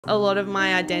A lot of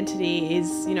my identity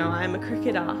is, I'm a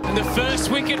cricketer. And the first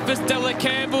wicket for Stella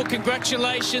Campbell.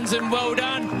 Congratulations and well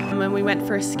done. When we went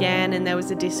for a scan and there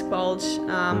was a disc bulge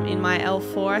in my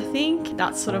L4, I think,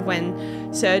 that's sort of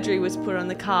when surgery was put on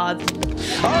the cards.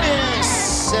 Oh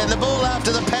yes, and the ball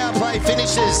after the power play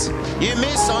finishes. You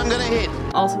miss, I'm going to hit.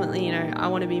 Ultimately, I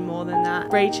want to be more than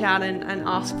that. Reach out and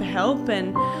ask for help,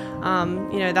 and,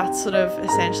 that's sort of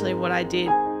essentially what I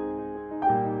did.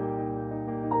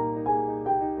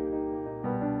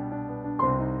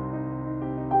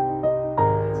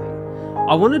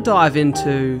 I want to dive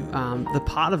into the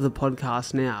part of the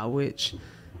podcast now which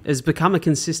has become a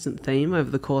consistent theme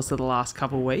over the course of the last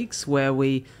couple of weeks, where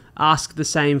we ask the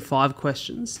same 5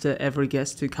 questions to every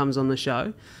guest who comes on the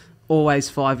show, always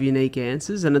 5 unique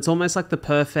answers, and it's almost like the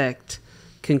perfect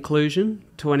conclusion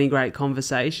to any great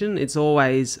conversation. It's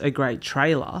always a great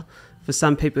trailer for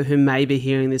some people who may be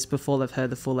hearing this before they've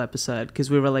heard the full episode,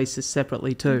 because we release this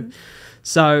separately too. Mm-hmm.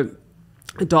 So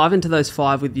I dive into those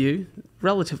 5 with you,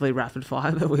 relatively rapid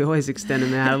fire, but we always extend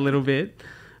them out a little bit.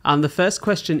 The first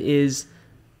question is,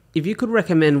 if you could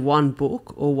recommend one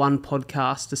book or one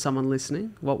podcast to someone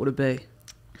listening, what would it be?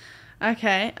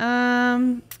 Okay.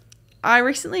 I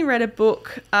recently read a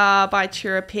book by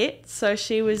Chira Pitt. So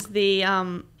she was the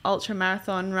ultra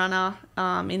marathon runner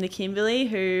in the Kimberley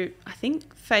who I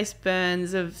think faced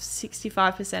burns of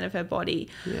 65% of her body.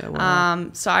 Yeah,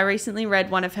 wow. So I recently read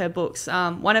one of her books,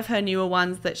 one of her newer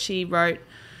ones that she wrote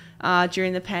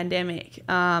during the pandemic.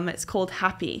 It's called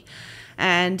Happy.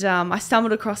 And I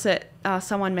stumbled across it.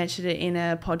 Someone mentioned it in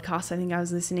a podcast I think I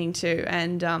was listening to.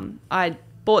 And I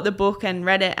bought the book and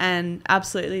read it and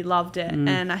absolutely loved it.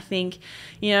 And I think,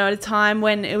 at a time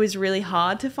when it was really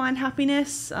hard to find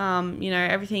happiness,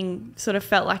 everything sort of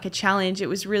felt like a challenge. It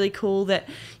was really cool that,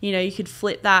 you could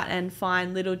flip that and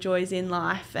find little joys in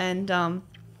life. And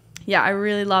I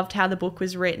really loved how the book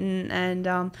was written,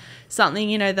 and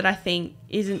something, that I think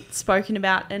isn't spoken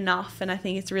about enough. And I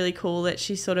think it's really cool that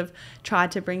she sort of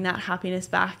tried to bring that happiness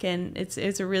back, and it's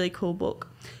a really cool book.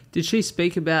 Did she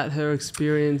speak about her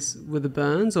experience with the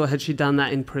burns, or had she done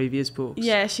that in previous books?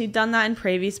 Yeah, she'd done that in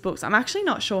previous books. I'm actually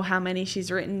not sure how many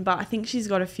she's written, but I think she's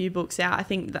got a few books out. I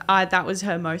think that was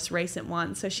her most recent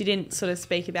one. So she didn't sort of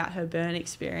speak about her burn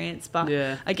experience, but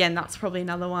again, that's probably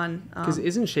another one. Because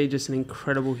isn't she just an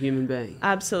incredible human being?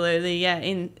 Absolutely,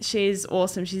 yeah. She's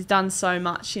awesome. She's done so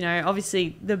much.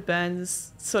 Obviously the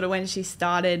burns sort of when she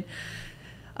started,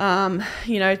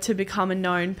 to become a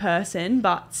known person,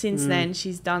 but since then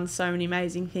she's done so many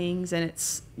amazing things, and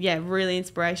it's really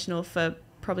inspirational for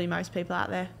probably most people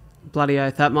out there. Bloody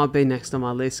oath, that might be next on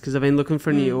my list, because I've been looking for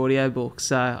a new audiobook,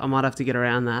 so I might have to get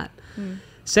around that.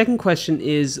 Second question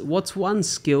is, what's one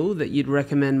skill that you'd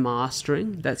recommend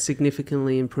mastering that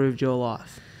significantly improved your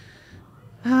life?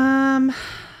 I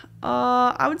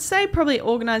would say probably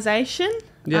organisation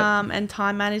and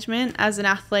time management. As an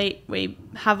athlete, we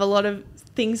have a lot of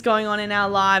things going on in our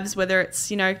lives, whether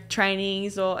it's,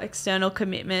 trainings or external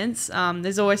commitments.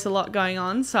 There's always a lot going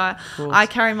on. So I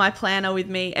carry my planner with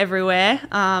me everywhere,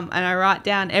 and I write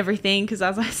down everything because,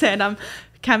 as I said,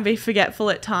 can be forgetful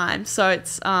at times. So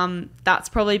it's that's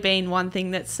probably been one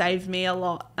thing that saved me a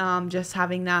lot, just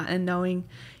having that and knowing,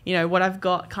 what I've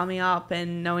got coming up,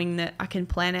 and knowing that I can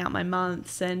plan out my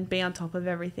months and be on top of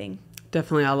everything.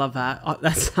 Definitely, I love that.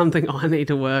 That's something I need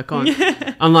to work on.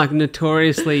 I'm like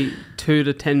notoriously 2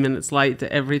 to 10 minutes late to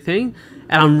everything,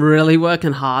 and I'm really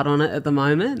working hard on it at the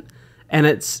moment. And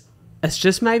it's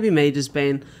just maybe me just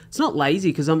being, it's not lazy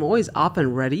because I'm always up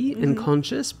and ready and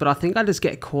conscious, but I think I just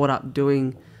get caught up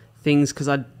doing things because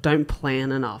I don't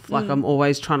plan enough. Like I'm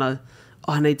always trying to,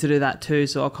 I need to do that too,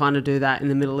 so I'll kind of do that in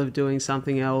the middle of doing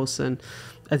something else, and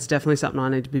it's definitely something I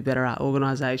need to be better at,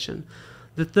 organisation.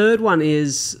 The third one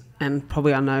is, and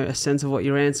probably I know a sense of what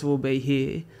your answer will be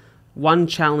here, one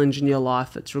challenge in your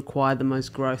life that's required the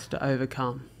most growth to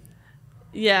overcome.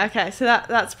 Yeah, okay. So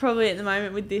that's probably at the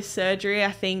moment with this surgery.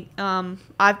 I think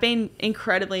I've been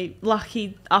incredibly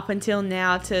lucky up until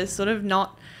now to sort of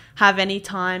not have any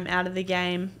time out of the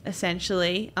game,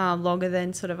 essentially, longer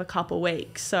than sort of a couple of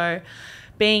weeks. So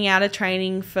being out of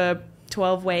training for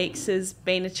 12 weeks has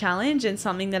been a challenge and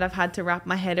something that I've had to wrap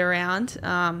my head around.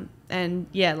 And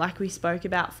like we spoke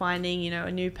about, finding,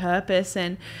 a new purpose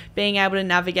and being able to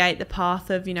navigate the path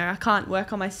of, I can't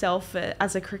work on myself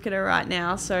as a cricketer right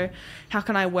now. So how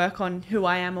can I work on who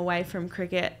I am away from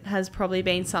cricket has probably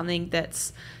been something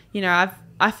that's,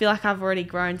 I feel like I've already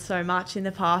grown so much in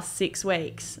the past 6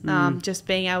 weeks. Just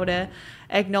being able to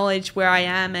acknowledge where I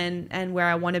am and where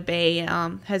I want to be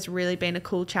has really been a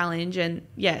cool challenge. And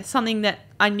yeah, something that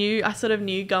I sort of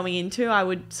knew going into I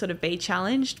would sort of be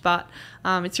challenged, but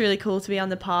it's really cool to be on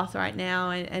the path right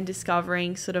now and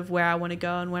discovering sort of where I want to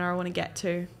go and where I want to get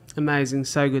to. Amazing.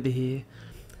 So good to hear.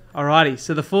 Alrighty.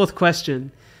 So the fourth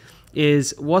question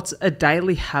is, what's a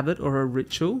daily habit or a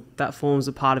ritual that forms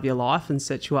a part of your life and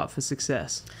sets you up for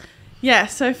success? Yeah,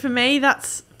 so for me,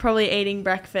 that's probably eating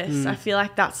breakfast. I feel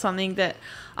like that's something that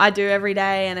I do every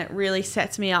day, and it really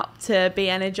sets me up to be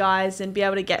energized and be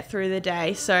able to get through the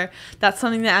day. So that's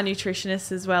something that our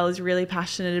nutritionist as well is really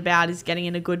passionate about, is getting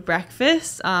in a good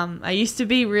breakfast. I used to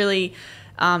be really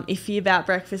iffy about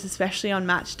breakfast, especially on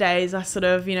match days. I sort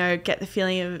of, get the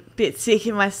feeling of a bit sick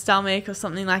in my stomach or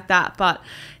something like that. But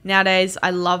nowadays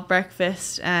I love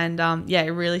breakfast, and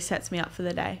it really sets me up for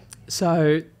the day.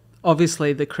 So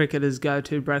obviously the cricketer's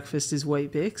go-to breakfast is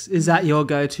Wheat Bix. Is that your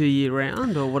go-to year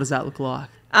round, or what does that look like?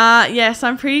 Yes,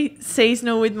 I'm pretty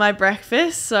seasonal with my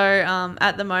breakfast. So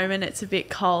at the moment it's a bit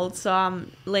cold, so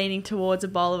I'm leaning towards a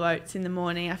bowl of oats in the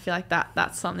morning. I feel like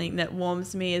that's something that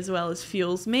warms me as well as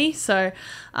fuels me. So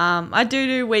I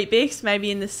do Wheat Bix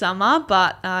maybe in the summer,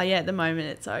 but at the moment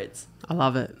it's oats. I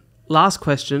love it. Last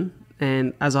question,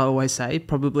 and as I always say,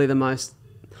 probably the most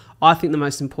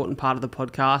important part of the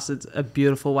podcast. It's a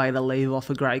beautiful way to leave off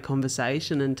a great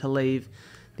conversation and to leave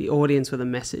the audience with a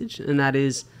message, and that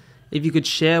is, if you could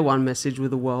share one message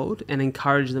with the world and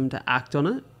encourage them to act on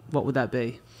it, what would that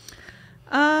be?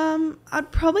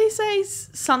 I'd probably say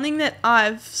something that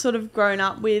I've sort of grown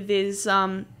up with is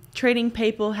treating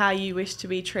people how you wish to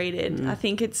be treated. I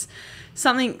think it's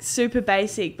something super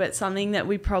basic, but something that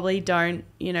we probably don't,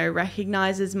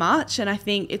 recognize as much. And I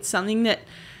think it's something that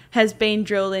has been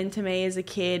drilled into me as a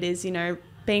kid is,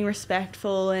 being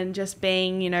respectful and just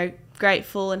being,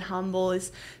 grateful and humble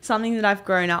is something that I've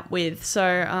grown up with.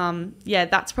 So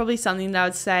that's probably something that I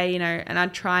would say, and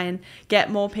I'd try and get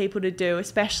more people to do,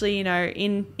 especially,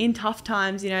 in tough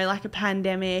times, like a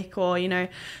pandemic, or,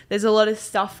 there's a lot of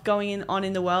stuff going on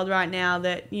in the world right now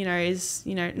that, is,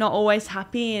 not always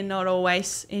happy and not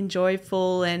always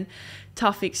enjoyable, and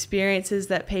tough experiences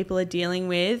that people are dealing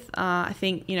with. I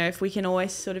think, if we can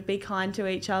always sort of be kind to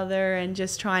each other and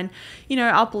just try and,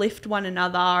 uplift one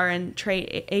another and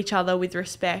treat each other with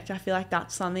respect, I feel like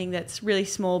that's something that's really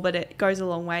small, but it goes a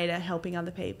long way to helping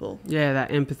other people. Yeah,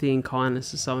 that empathy and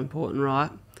kindness is so important, right?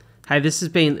 Hey, this has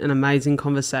been an amazing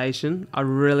conversation. I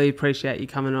really appreciate you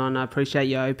coming on. I appreciate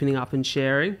you opening up and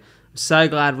sharing. I'm so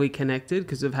glad we connected,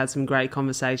 because we've had some great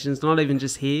conversations, not even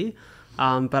just here,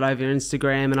 but over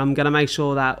Instagram. And I'm going to make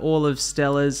sure that all of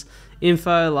Stella's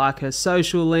info, like her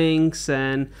social links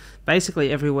and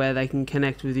basically everywhere they can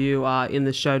connect with you, are in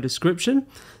the show description.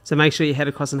 So make sure you head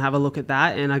across and have a look at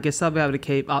that. And I guess I'll be able to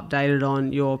keep updated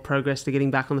on your progress to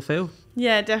getting back on the field.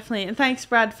 Yeah, definitely. And thanks,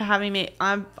 Brad, for having me.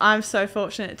 I'm so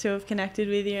fortunate to have connected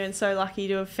with you, and so lucky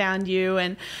to have found you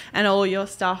and all your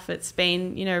stuff. It's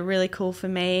been, really cool for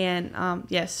me,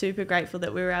 and super grateful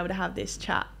that we were able to have this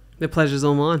chat. The pleasure's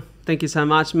all mine. Thank you so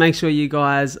much. Make sure you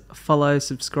guys follow,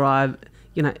 subscribe.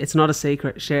 It's not a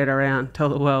secret. Share it around. Tell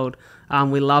the world.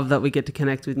 We love that we get to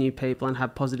connect with new people and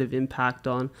have positive impact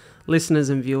on listeners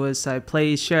and viewers. So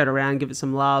please share it around, give it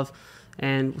some love,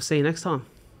 and we'll see you next time.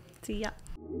 See ya.